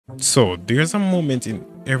So, there's a moment in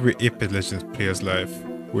every Apex Legends player's life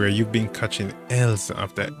where you've been catching L's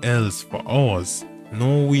after L's for hours,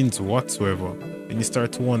 no wins whatsoever, and you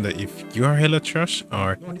start to wonder if you're hella trash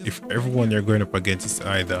or if everyone you're going up against is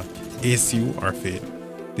either ACU or Fade.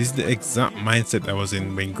 This is the exact mindset I was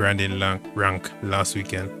in when grinding rank last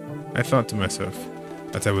weekend. I thought to myself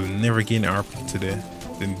that I will never gain RP today.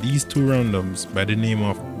 Then these two randoms by the name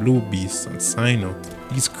of Blue Beast and Sino,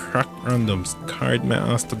 these cracked randoms carried my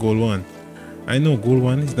ass to gold 1. I know gold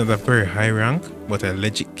 1 is not a very high rank, but I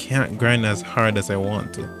legit can't grind as hard as I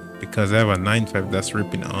want to because I have a 9.5 that's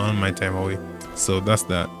ripping all my time away. So that's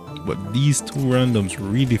that. But these two randoms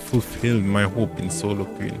really fulfilled my hope in solo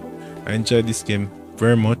queen. I enjoyed this game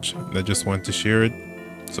very much and I just want to share it.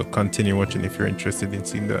 So continue watching if you're interested in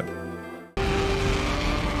seeing that.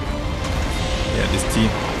 Yeah, this team.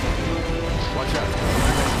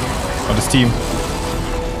 Oh, this team.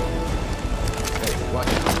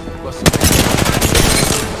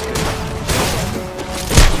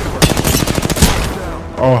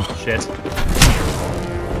 Oh shit.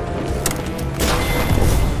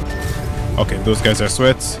 Okay, those guys are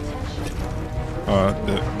sweats.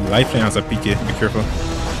 The lifeline has a PK, be careful.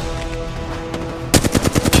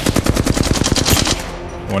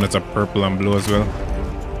 One that's a purple and blue as well.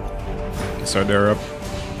 So they're up.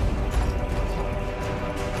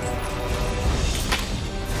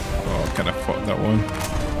 Oh, kind of fucked that one.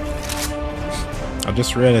 I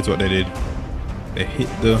just realized what they did. They hit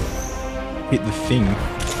the thing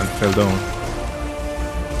and fell down.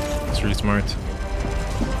 It's really smart.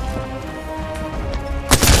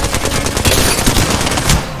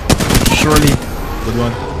 Surely, good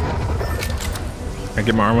one. I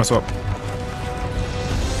get my armor swap.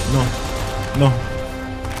 No, no.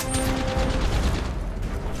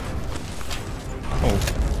 Oh.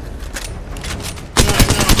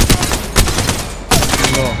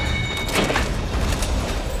 No.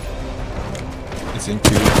 It's in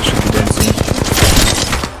queue. It should be done soon.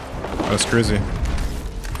 That's crazy.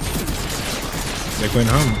 They're going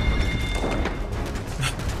home.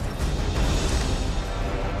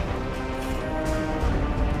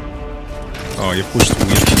 Oh, you pushed me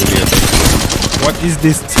into the way. What is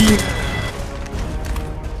this team?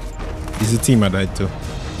 This is the team I died to. I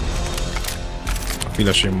feel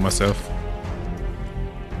ashamed of myself.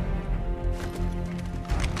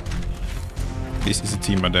 This is the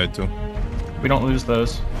team I died to. We don't lose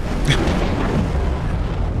those.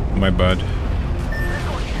 My bad.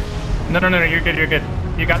 No, you're good, you're good.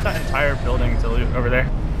 You got that entire building to loot over there.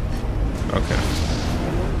 Okay.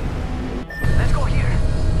 Let's go here.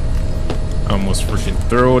 I almost freaking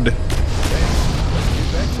throwed.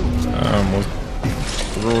 I almost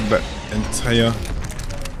throwed that entire.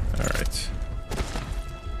 Alright.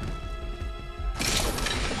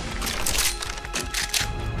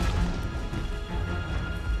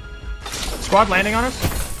 Squad landing on us?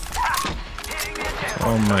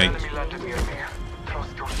 Oh my.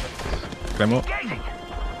 Climb up.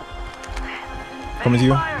 Coming to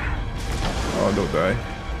you. Oh, don't die.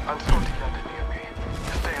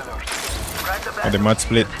 Oh, the mud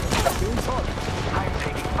split.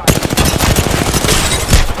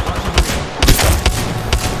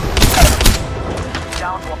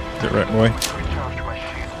 Get right, boy.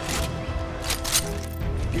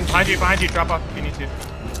 Behind you, drop off if you need to.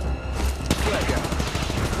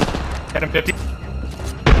 Hit him 50.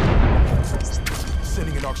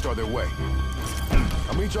 Sending an arc star their way.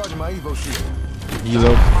 I'm recharging my Evo shield.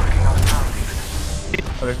 Helo.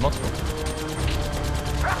 Oh, there's multiple.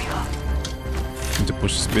 Need to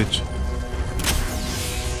push this bitch.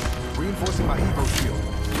 Reinforcing my Evo shield.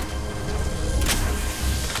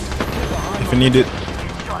 If you need it.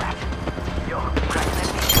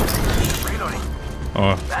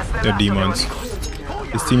 Oh, they're demons.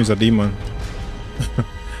 This team is a demon.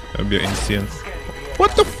 That'd be insane.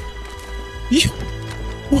 What the f?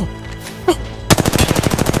 Whoa. Oh.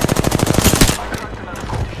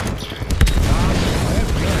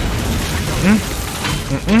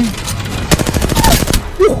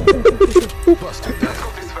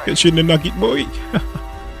 Get you in the nugget, boy.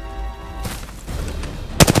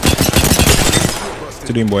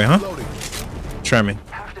 To the boy, huh? Try me.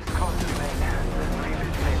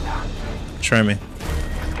 Try me.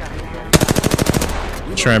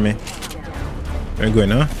 Try me. Where you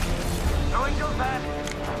going, huh?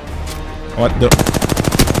 What the?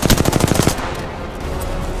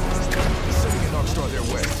 Sending an arc star their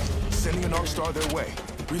way. Sending an arc star their way.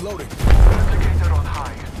 Reloading.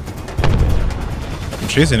 I'm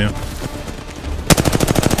chasing you.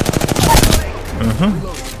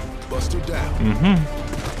 Buster down.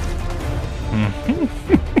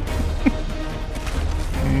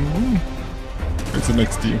 It's the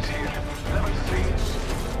next team.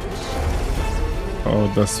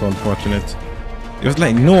 Oh, that's so unfortunate. It was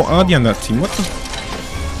like no audio on that team. What the?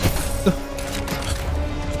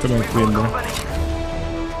 Still on plane, bro.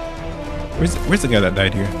 Where's the guy that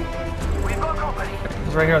died here?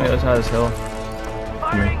 He's right here on the other side of this hill.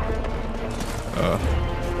 Come here.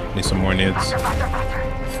 Need some more nades.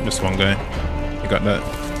 Just one guy. You got that?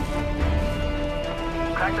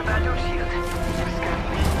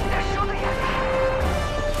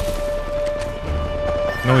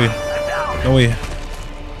 No way. No way.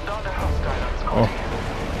 Oh.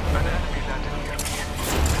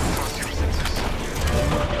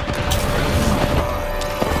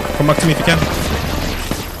 Come back to me if you can.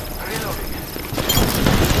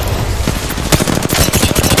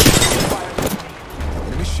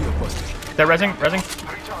 They're resing.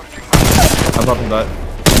 I'm popping that.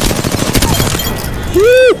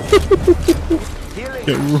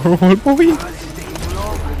 Get rolled, boy.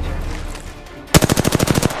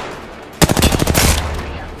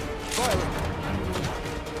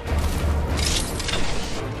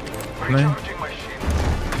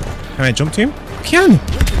 Can I jump to him? I can!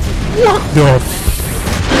 What the f...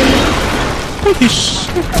 Holy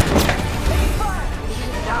shit!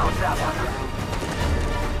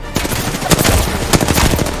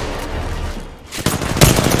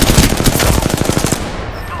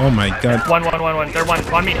 Oh my god. One. They're one.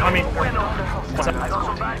 On me.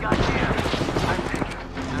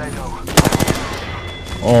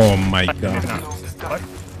 Oh my god. What?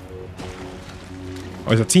 Oh,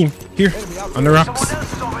 there's a team. Here. On the rocks.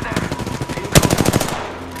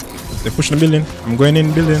 They're pushing the building. I'm going in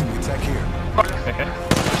the building. Okay.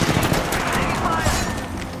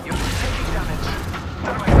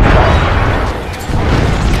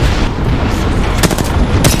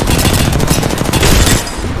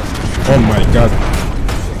 Oh my god.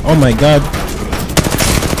 Oh my god.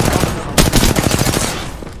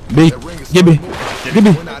 Gibby.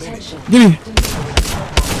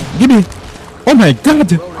 Oh my god.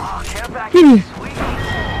 Gibby.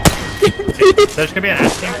 There's gonna be an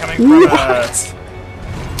ass team coming from What?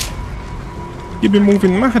 You be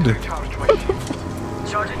moving mad.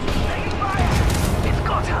 Sergeant, it's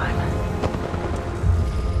go time.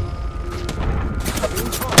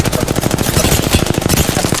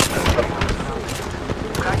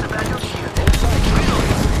 Crack the back of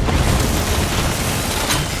shield.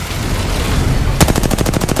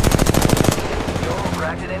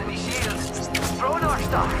 Cracked an enemy shield. Throw an arc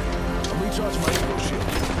star. I'm recharging my evo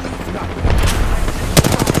shield.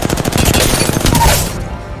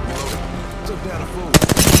 Took down a fool.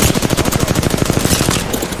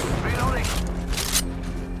 Reloading.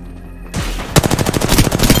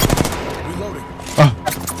 Reloading. Ah,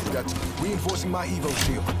 Got reinforcing my evo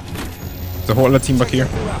shield. there's a whole other team back here.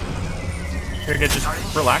 You're good.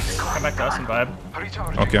 Just relax. Come back to us and vibe.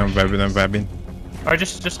 Okay, I'm vibing. Alright,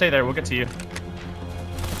 just stay there. We'll get to you.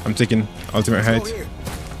 I'm taking ultimate height.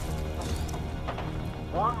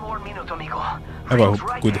 One more minute, amigo. I have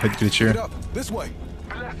a good head glitch Get here. up. This way.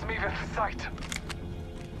 Bless me with sight.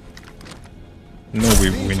 No,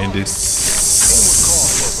 we're winning this.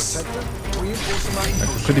 Reinforcing my I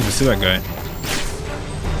evo couldn't even see that guy.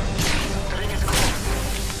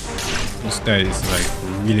 This guy is like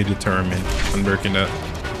really determined on working that.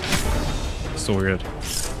 So weird.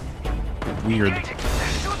 Weird. They're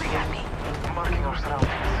shooting at me. Marking our surroundings.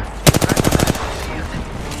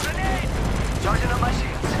 Grenade! Charging up my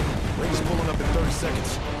shields. Ring is pulling up in 30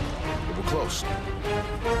 seconds. We're close.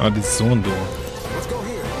 Oh, this zone door. Let's go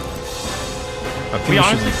here. I We think we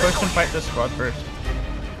honestly should. push and fight this squad first.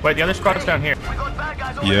 Wait, the other squad is down here. We got bad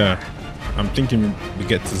guys over Yeah. I'm thinking we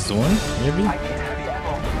get to zone, maybe?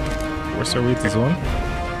 Where's our way to zone?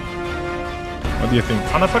 What do you think?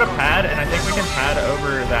 I'm gonna put a pad, and I think we can pad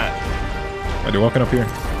over that. Are they walking up here?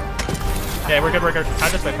 Yeah, we're good.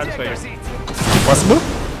 Pad this way. Possible?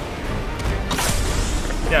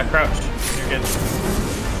 Yeah, crouch. You're good.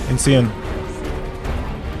 Insane.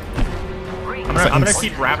 I'm gonna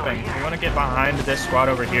keep rapping. We wanna get behind this squad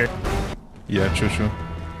over here. Yeah, true.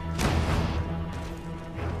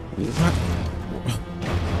 What?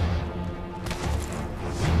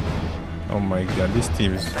 Oh my god, this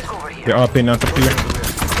team is... They're all playing out up here.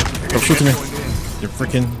 Stop shooting me. You're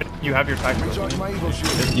freaking... You have your tactical. Recharge my evo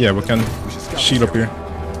shield. Yeah, we can shield up here.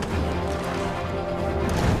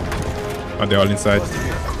 Oh, they're all inside.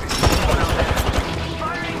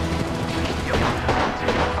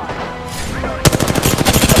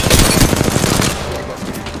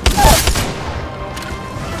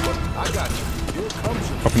 I got you. Here comes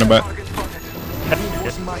you. Up in the back.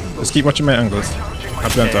 Reinforcing my evo Just keep watching my angles. I'll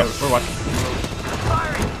plant Yeah, up. we're watching.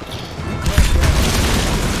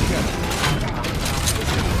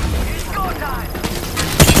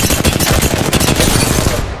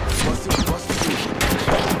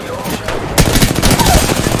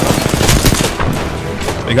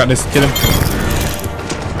 got this. Kill him.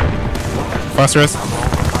 Fast rest.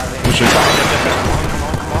 Push it.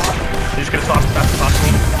 He's gonna stop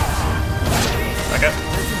me. Okay.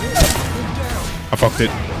 I fucked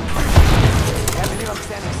it.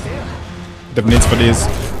 The nades for days.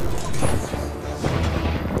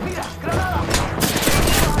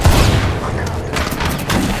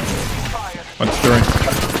 What's throwing?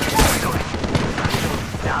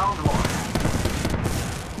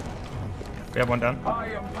 We have one down.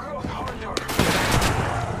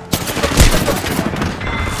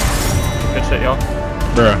 Good shit, y'all.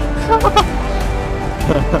 Bruh.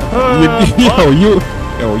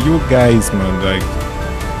 you guys, man. Like,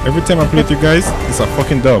 every time I play with you guys, it's a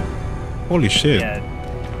fucking dub. Holy shit. Yeah,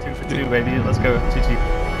 2 for 2, baby. Let's go. GG.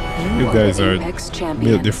 You guys are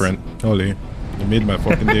built different. Holy. You made my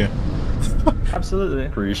fucking day. Absolutely.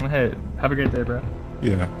 Appreciate. Hey, have a great day, bro.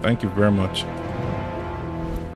 Yeah, thank you very much.